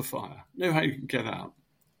case there's a fire. Know how you can get out.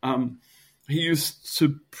 He used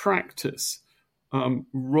to practice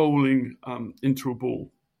rolling into a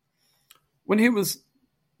ball. When he was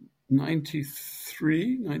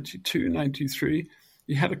 93,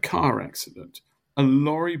 he had a car accident. A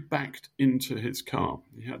lorry backed into his car.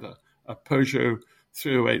 He had a Peugeot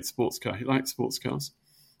 308 sports car. He liked sports cars.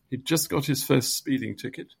 He'd just got his first speeding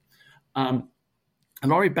ticket. a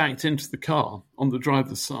lorry backed into the car on the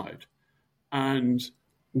driver's side. And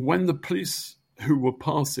when the police who were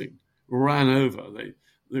passing ran over,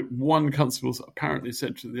 one constable apparently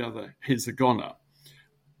said to the other, "Here's a goner,"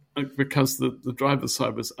 because the driver's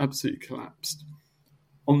side was absolutely collapsed.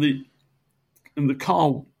 In the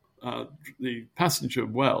car, the passenger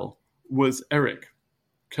was Eric,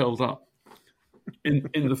 curled up in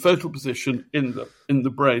the fetal position, in the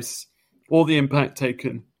brace, all the impact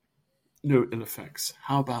taken, no ill effects.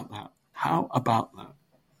 How about that?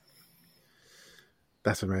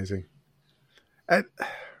 That's amazing. And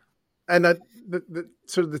the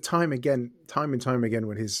sort of the time and time again,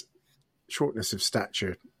 when his shortness of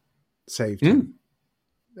stature saved him.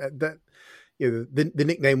 The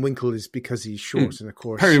nickname Winkle is because he's short, and of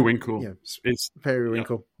course Periwinkle. It's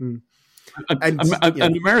Periwinkle. Yeah.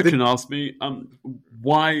 An American asked me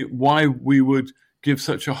why we would give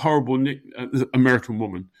such a horrible American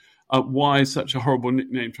woman. Why such a horrible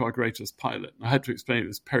nickname to our greatest pilot? I had to explain it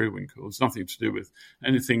was Periwinkle. It's nothing to do with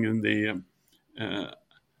anything in the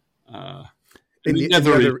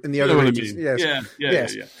other regions.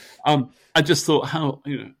 Yes. I just thought, how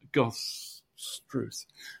gosh, Struth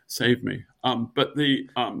saved me. But the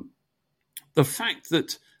fact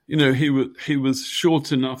that he was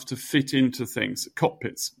short enough to fit into things,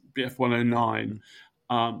 cockpits, BF 109,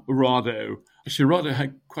 Rado. Actually, Rado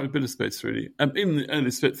had quite a bit of space, really. Even the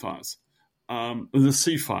early Spitfires. The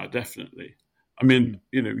Seafire, definitely. I mean,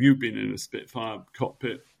 you've been in a Spitfire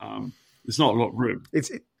cockpit. There's not a lot of room.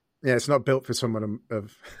 It's not built for someone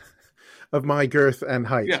of my girth and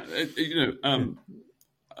height. Yeah,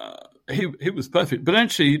 he was perfect. But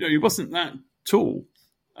actually, he wasn't that tall.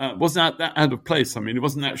 Wasn't that out of place. I mean, he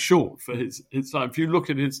wasn't that short for his size. If you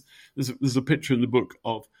look at there's a picture in the book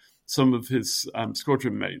of some of his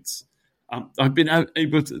squadron mates. I've been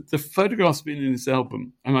the photographs have been in his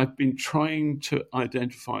album, and I've been trying to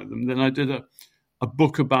identify them. Then I did a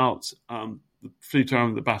book about the Fleet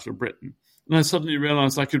Arm of the Battle of Britain, and I suddenly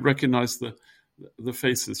realised I could recognise the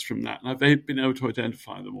faces from that, and I've been able to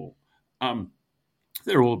identify them all.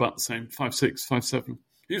 They're all about the same, 5'6", 5'7".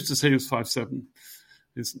 He used to say he was 5'7".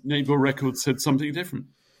 His naval record said something different.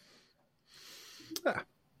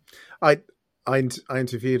 I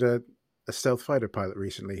interviewed a stealth fighter pilot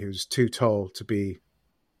recently who's too tall to be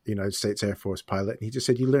United States Air Force pilot, and he just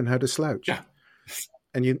said you learn how to slouch. Yeah.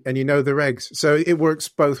 And you know the regs. So it works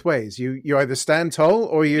both ways. You either stand tall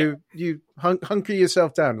or you hunker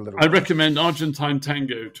yourself down a little bit. I recommend Argentine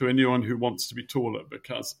Tango to anyone who wants to be taller,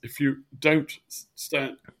 because if you don't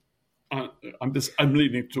stand, I'm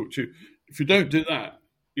leading to talk to you. If you don't do that,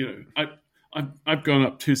 I've gone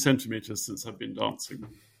up 2 centimeters since I've been dancing.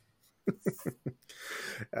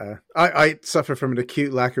 I suffer from an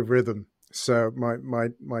acute lack of rhythm, so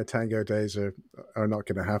my tango days are not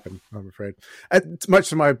going to happen, I'm afraid. Much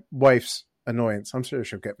to my wife's annoyance. I'm sure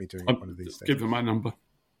she'll get me doing it one of these days. Give her my number.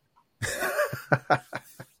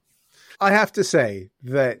 I have to say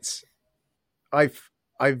that I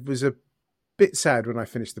was a bit sad when I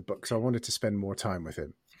finished the book, so I wanted to spend more time with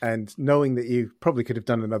him. And knowing that you probably could have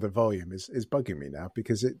done another volume is bugging me now,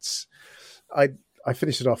 because I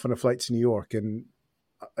finished it off on a flight to New York, and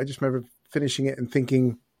I just remember finishing it and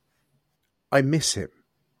thinking, I miss him.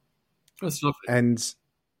 That's lovely. And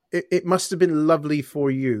it must have been lovely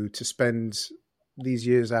for you to spend these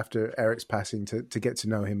years after Eric's passing to get to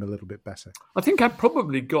know him a little bit better. I think I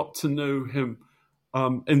probably got to know him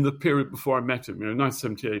in the period before I met him,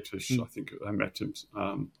 1978-ish, I think I met him.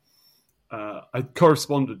 I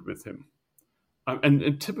corresponded with him. And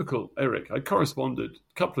in typical Eric, I corresponded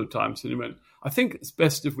a couple of times, and he went, I think it's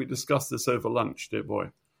best if we discuss this over lunch, dear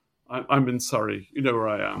boy. I'm in Surrey. You know where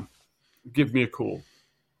I am. Give me a call.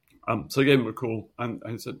 So I gave him a call, and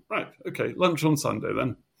he said, right, okay, lunch on Sunday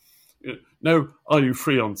then. No, are you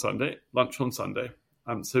free on Sunday? Lunch on Sunday.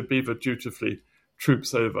 So Beaver dutifully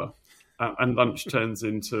troops over, and lunch turns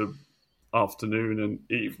into afternoon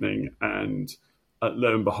and evening, and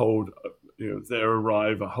lo and behold, there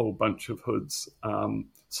arrive a whole bunch of hoods.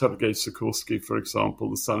 Sergei Sikorsky, for example,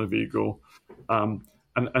 the son of Igor, and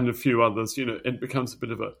a few others. It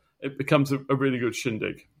becomes a really good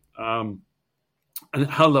shindig. And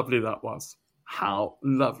how lovely that was.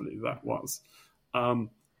 And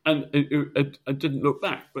I didn't look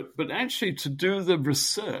back, but actually to do the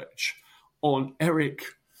research on Eric,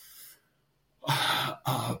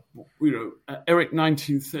 Eric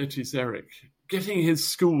 1930s Eric, getting his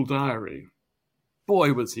school diary,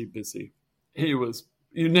 boy, was he busy. He was,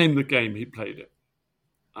 you name the game, he played it.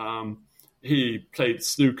 He played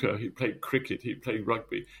snooker, he played cricket, he played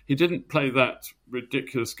rugby. He didn't play that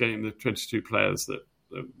ridiculous game, the 22 players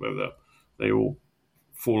where they all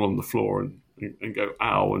fall on the floor and go,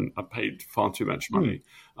 ow, and I paid far too much money.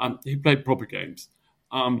 He played proper games.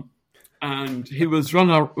 And he was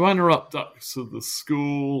runner-up ducks of the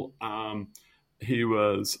school. He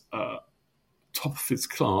was top of his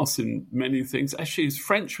class in many things. Actually, his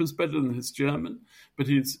French was better than his German, but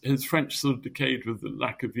his French sort of decayed with the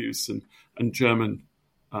lack of use, and German,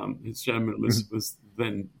 his German was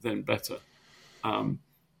then better. And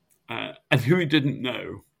who he didn't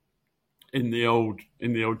know in the old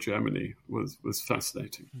Germany was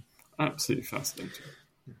fascinating, absolutely fascinating.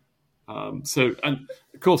 So, and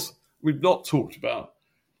of course, we've not talked about.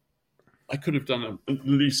 I could have done at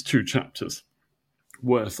least 2 chapters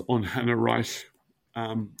worth on Hannah Reich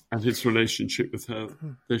and his relationship with her.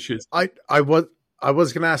 There she is. I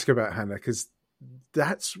was going to ask about Hannah, because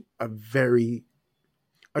that's a very,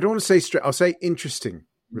 I don't want to say straight, I'll say interesting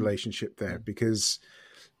relationship there, because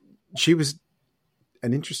she was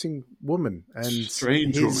an interesting woman and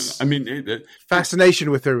strange woman. I mean, fascination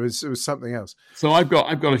with her was something else. So I've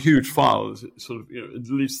got a huge file, sort of, at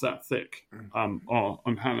least that thick,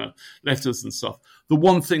 on Hannah, letters and stuff. The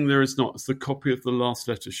one thing there is not is the copy of the last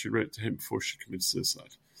letter she wrote to him before she committed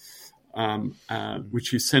suicide, which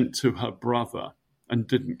he sent to her brother and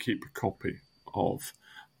didn't keep a copy of,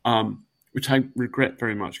 which I regret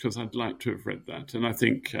very much, because I'd like to have read that, and I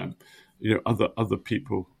think other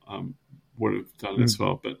people would have done as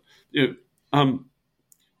well. But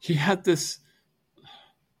he had this.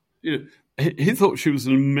 He thought she was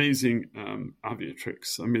an amazing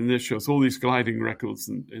aviatrix. I mean, there she was, all these gliding records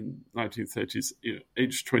in 1930s.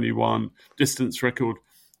 Age 21, distance record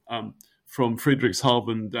from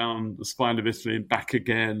Friedrichshafen down the spine of Italy and back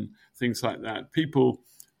again. Things like that. People,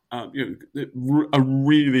 a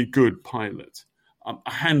really good pilot, a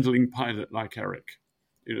handling pilot like Eric.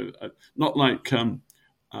 Not like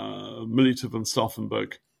Melita von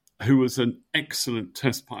Stauffenberg, who was an excellent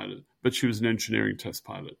test pilot, but she was an engineering test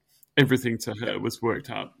pilot. Everything to her was worked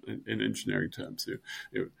out in engineering terms.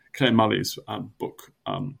 Claire Mully's book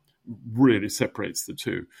really separates the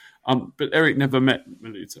two. But Eric never met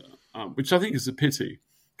Melita, which I think is a pity,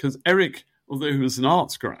 because Eric, although he was an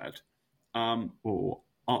arts grad or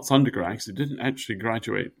arts undergrad, because he didn't actually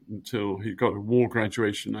graduate until he got a war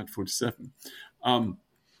graduation in 1947,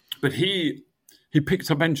 but he picked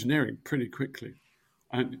up engineering pretty quickly.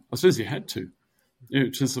 And I suppose he had to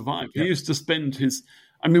survive. Yeah. He used to spend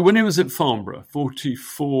when he was at Farnborough,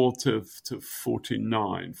 44 to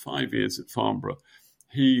 49, 5 years at Farnborough,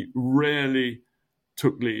 he rarely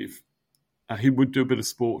took leave. He would do a bit of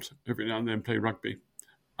sport every now and then, play rugby.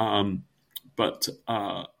 But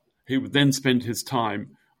he would then spend his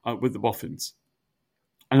time with the boffins.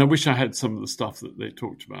 And I wish I had some of the stuff that they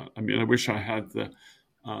talked about. I mean, I wish I had the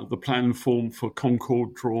plan form for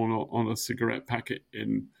Concorde drawn on a cigarette packet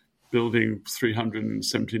in building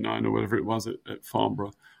 379 or whatever it was at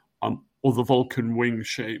Farnborough, or the Vulcan wing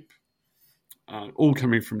shape, all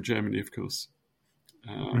coming from Germany, of course.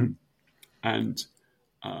 And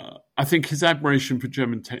I think his admiration for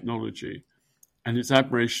German technology and his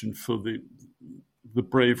admiration for the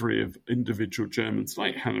bravery of individual Germans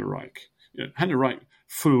like Hannah Reich. Hannah Reich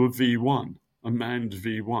flew a V1, a manned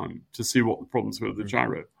V1, to see what the problems were with the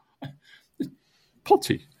gyro.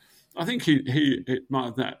 Potty. I think he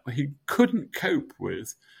admired that. He couldn't cope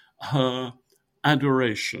with her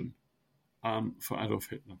adoration for Adolf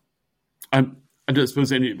Hitler. I don't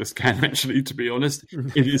suppose any of us can, actually, to be honest.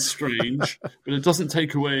 It is strange, but it doesn't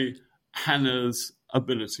take away Hannah's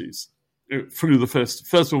abilities. Flew the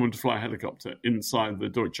first woman to fly a helicopter inside the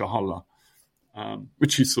Deutsche Halle,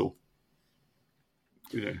 which he saw.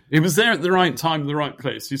 He was there at the right time, the right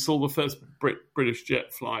place. He saw the first British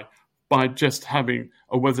jet fly by just having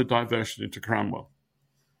a weather diversion into Cranwell.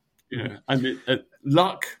 And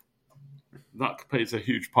luck plays a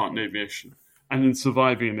huge part in aviation, and in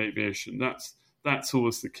surviving in aviation, that's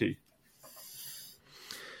always the key.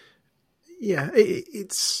 Yeah,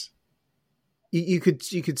 it's you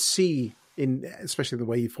could see in, especially the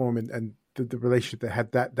way you form and the relationship that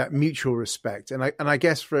had that mutual respect, and I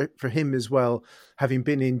guess for him as well, having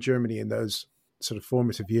been in Germany in those sort of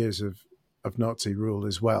formative years of Nazi rule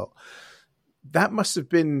as well, that must have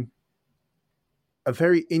been a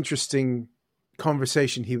very interesting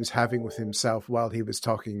conversation he was having with himself while he was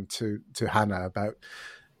talking to Hannah about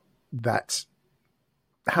that,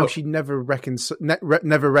 how she never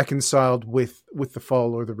reconciled with the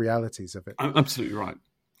fall or the realities of it. Absolutely right.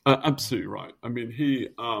 Absolutely right. I mean,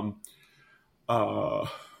 I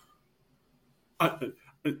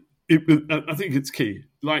think it's key.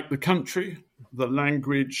 Like the country, the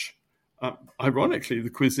language, ironically, the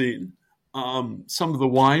cuisine, some of the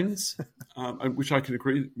wines, which I can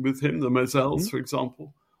agree with him, the Moselles, for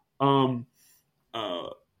example.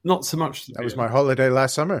 Not so much the That beer. was my holiday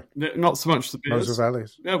last summer. Not so much the beers. Moselle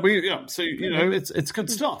Valleys. Yeah. So it's good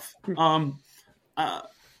stuff. Didn't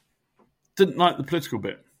like the political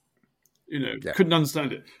bit. Couldn't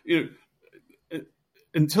understand it.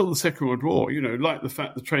 Until the Second World War, like the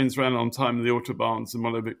fact the trains ran on time in the autobahns and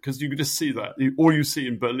whatever, because you could just see that. All you saw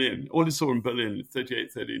in Berlin,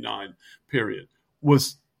 38, 39 period,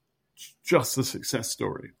 was just a success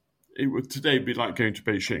story. It would today be like going to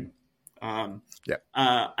Beijing. I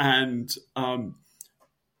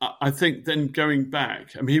think then going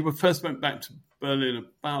back, he first went back to Berlin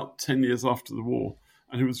about 10 years after the war,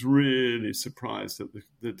 and he was really surprised at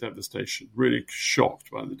the devastation, really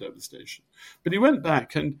shocked by the devastation. But he went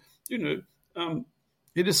back and, he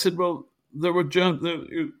just said, well,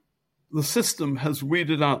 the system has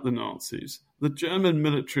weeded out the Nazis. The German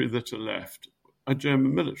military that are left are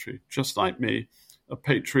German military, just like me, a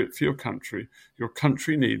patriot for your country. Your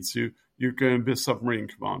country needs you. You go and be a submarine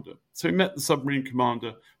commander. So he met the submarine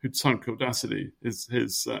commander who'd sunk Audacity,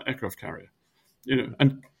 his aircraft carrier,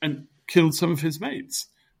 and killed some of his mates.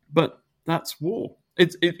 But that's war.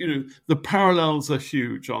 The parallels are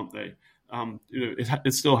huge, aren't they?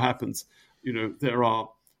 It still happens. There are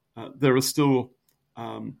still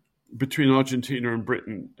between Argentina and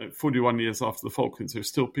Britain, 41 years after the Falklands, there are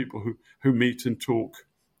still people who meet and talk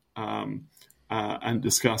and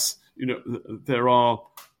discuss. There are.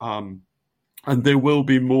 And there will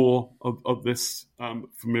be more of this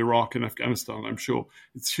from Iraq and Afghanistan, I'm sure.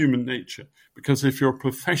 It's human nature. Because if you're a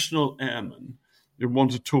professional airman, you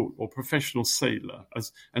want to talk, or professional sailor,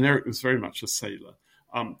 and Eric was very much a sailor,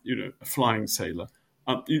 a flying sailor,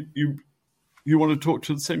 you want to talk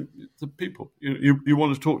to the people. You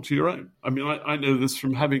want to talk to your own. I know this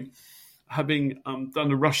from having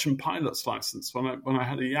done a Russian pilot's license when I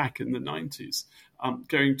had a yak in the 90s,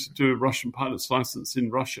 going to do a Russian pilot's license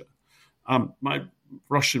in Russia. My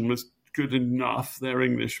Russian was good enough. Their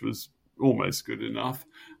English was almost good enough.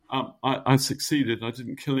 I succeeded. I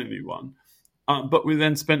didn't kill anyone. But we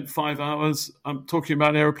then spent 5 hours talking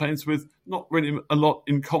about airplanes with not really a lot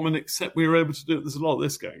in common, except we were able to do it. There's a lot of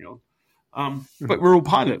this going on. But we're all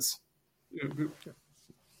pilots.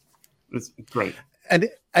 It's great. And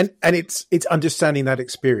it's understanding that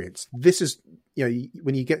experience. This is,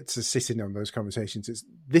 when you get to sit in on those conversations,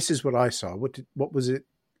 this is what I saw. What was it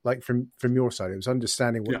like from your side? It was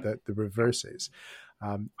understanding what the reverse is.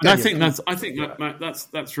 I think that's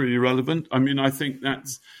really relevant. I think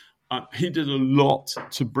that's he did a lot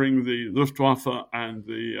to bring the Luftwaffe and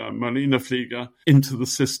the Marineflieger into the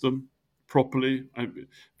system properly. If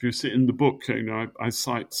you see in the book, I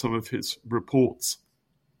cite some of his reports.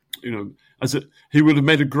 He would have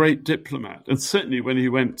made a great diplomat, and certainly when he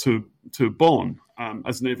went to Bonn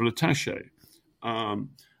as naval attaché.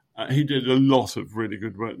 He did a lot of really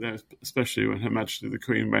good work there, especially when Her Majesty the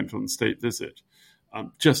Queen went on state visit,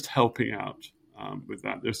 just helping out with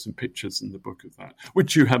that. There's some pictures in the book of that,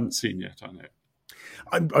 which you haven't seen yet, I know.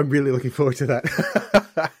 I'm really looking forward to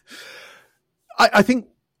that. I think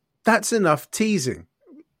that's enough teasing.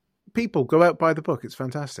 People, go out, buy the book. It's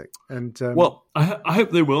fantastic. And I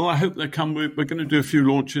hope they will. I hope they come. We're going to do a few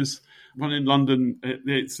launches. One in London at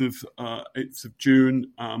the 8th of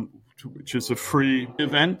June, which is a free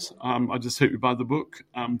event. I just hope you buy the book.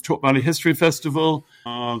 Chalk Valley History Festival,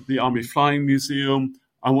 the Army Flying Museum.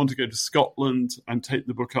 I want to go to Scotland and take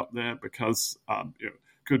the book up there because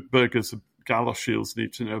good burghers of Galashiels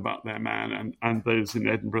need to know about their man, and those in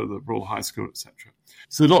Edinburgh, the Royal High School, etc.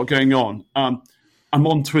 So a lot going on. I'm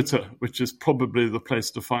on Twitter, which is probably the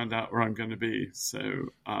place to find out where I'm going to be. So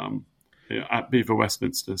at Beaver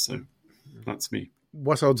Westminster. So that's me.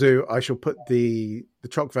 What I'll do, I shall put the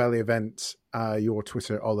Chalk Valley event, your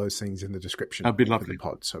Twitter, all those things in the description. That'd be lovely. Of the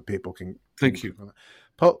pod, so people can. Thank you,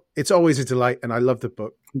 Paul. It's always a delight, and I love the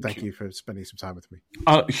book. Thank you for spending some time with me.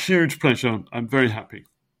 Huge pleasure. I'm very happy.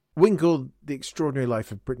 Winkle, The Extraordinary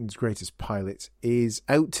Life of Britain's Greatest Pilot, is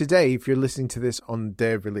out today if you're listening to this on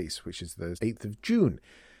their release, which is the 8th of June.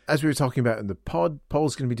 As we were talking about in the pod,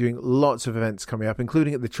 Paul's going to be doing lots of events coming up,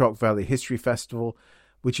 including at the Chalk Valley History Festival,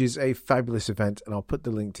 which is a fabulous event, and I'll put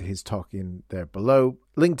the link to his talk in there below.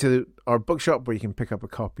 Link to our bookshop where you can pick up a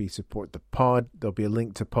copy, support the pod. There'll be a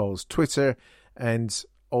link to Paul's Twitter and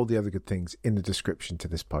all the other good things in the description to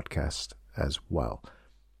this podcast as well.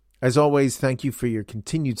 As always, thank you for your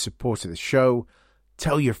continued support of the show.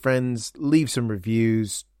 Tell your friends, leave some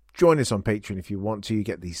reviews, join us on Patreon if you want to. You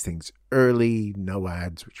get these things early, no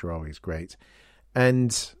ads, which are always great.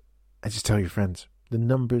 And just tell your friends, the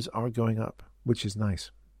numbers are going up, which is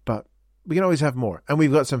nice. But we can always have more. And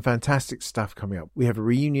we've got some fantastic stuff coming up. We have a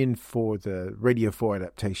reunion for the Radio 4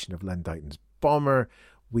 adaptation of Len Deighton's Bomber.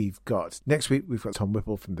 Next week, we've got Tom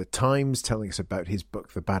Whipple from The Times telling us about his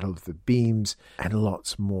book, The Battle of the Beams, and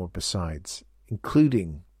lots more besides,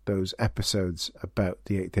 including those episodes about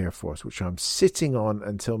the 8th Air Force, which I'm sitting on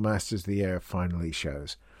until Masters of the Air finally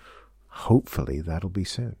shows. Hopefully that'll be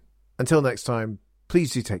soon. Until next time,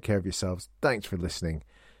 please do take care of yourselves. Thanks for listening,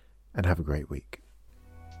 and have a great week.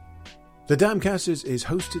 The Damcasters is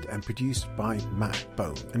hosted and produced by Matt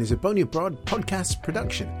Bone and is a Boney Abroad podcast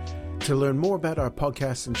production. To learn more about our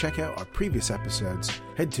podcast and check out our previous episodes,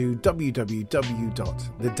 head to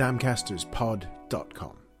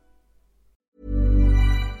www.thedamcasterspod.com.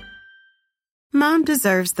 Mom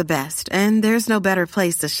deserves the best, and there's no better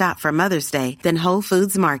place to shop for Mother's Day than Whole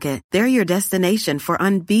Foods Market. They're your destination for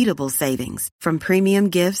unbeatable savings, from premium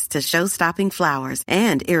gifts to show-stopping flowers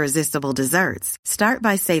and irresistible desserts. Start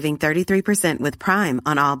by saving 33% with Prime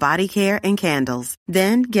on all body care and candles.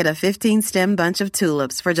 Then get a 15-stem bunch of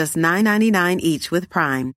tulips for just $9.99 each with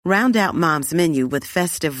Prime. Round out Mom's menu with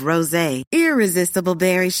festive rosé, irresistible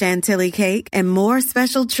berry chantilly cake, and more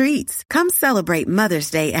special treats. Come celebrate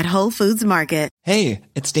Mother's Day at Whole Foods Market. Hey,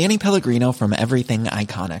 it's Danny Pellegrino from Everything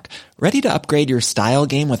Iconic. Ready to upgrade your style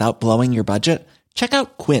game without blowing your budget? Check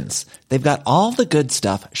out Quince. They've got all the good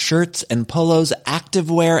stuff, shirts and polos,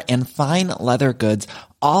 activewear, and fine leather goods,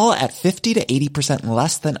 all at 50 to 80%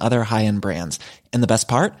 less than other high-end brands. And the best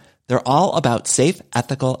part? They're all about safe,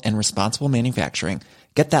 ethical, and responsible manufacturing.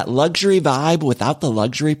 Get that luxury vibe without the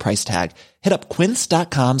luxury price tag. Hit up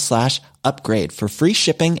quince.com/upgrade for free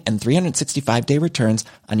shipping and 365-day returns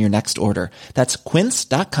on your next order. That's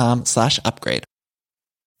quince.com/upgrade.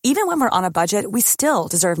 Even when we're on a budget, we still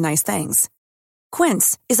deserve nice things.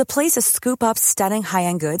 Quince is a place to scoop up stunning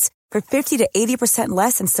high-end goods for 50 to 80%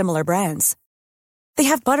 less than similar brands. They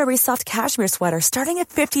have buttery soft cashmere sweaters starting at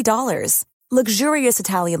 $50, luxurious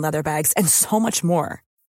Italian leather bags, and so much more.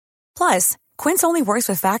 Plus, Quince only works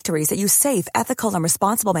with factories that use safe, ethical, and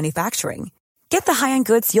responsible manufacturing. Get the high-end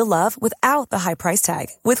goods you'll love without the high price tag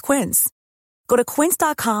with Quince. Go to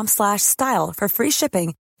quince.com/style for free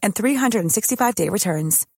shipping and 365-day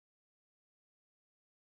returns.